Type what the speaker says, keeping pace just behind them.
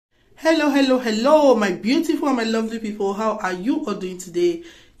Hello, my beautiful and my lovely people. How are you all doing today?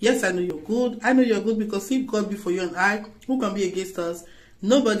 Yes, I know you're good. I know you're good because if God be for you and I, who can be against us?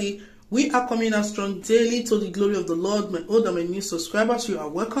 Nobody. We are coming out strong daily to the glory of the Lord. My old and my new subscribers, you are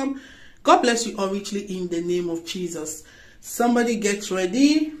welcome. God bless you all richly in the name of Jesus. Somebody get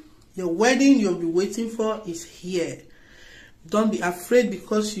ready. Your wedding you'll be waiting for is here. Don't be afraid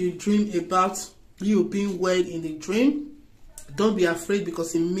because you dream about you being wed in the dream. Don't be afraid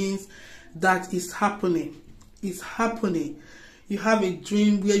because it means that it's happening. It's happening. You have a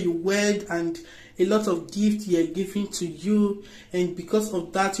dream where you wed and a lot of gifts are given to you, and because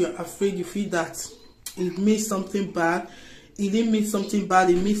of that you're afraid. You feel that it means something bad. It didn't mean something bad,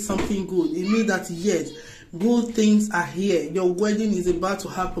 it means something good. It means that yes, good things are here. Your wedding is about to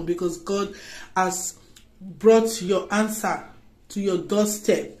happen because God has brought your answer to your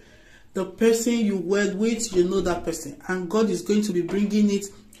doorstep. The person you wed with, you know that person, and God is going to be bringing it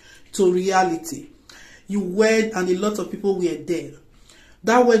to reality. You wed and a lot of people were there.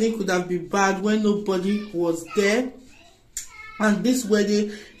 That wedding could have been bad when nobody was there, and this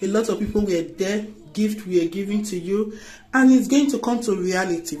wedding a lot of people were there. Gifts were given to you, and it's going to come to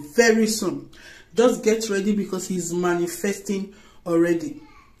reality very soon. Just get ready because he's manifesting already.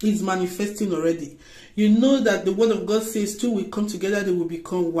 He's manifesting already. You know that the word of God says two will come together, they will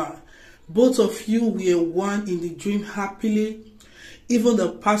become one. Both of you were one in the dream happily. Even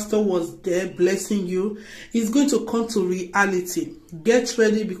the pastor was there blessing you. It's going to come to reality. Get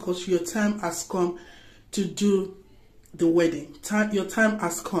ready because your time has come to do the wedding. Your time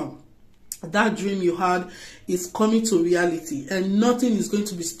has come. That dream you had is coming to reality, and nothing is going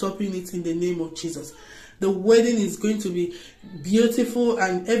to be stopping it in the name of Jesus. The wedding is going to be beautiful,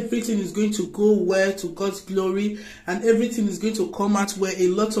 and everything is going to go well to God's glory, and everything is going to come out where a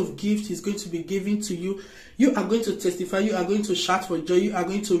lot of gifts is going to be given to you. You are going to testify, you are going to shout for joy, you are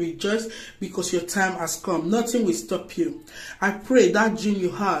going to rejoice because your time has come. Nothing will stop you. I pray that dream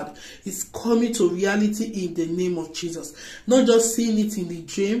you had is coming to reality in the name of Jesus. Not just seeing it in the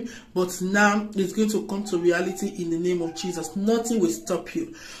dream, but now it's going to come to reality in the name of Jesus. Nothing will stop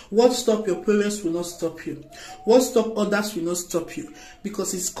you. What stop your parents will not stop you. What stop others will not stop you,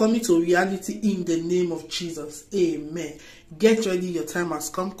 because it's coming to reality in the name of Jesus. Amen. Get ready, your time has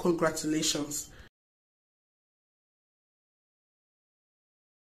come. Congratulations.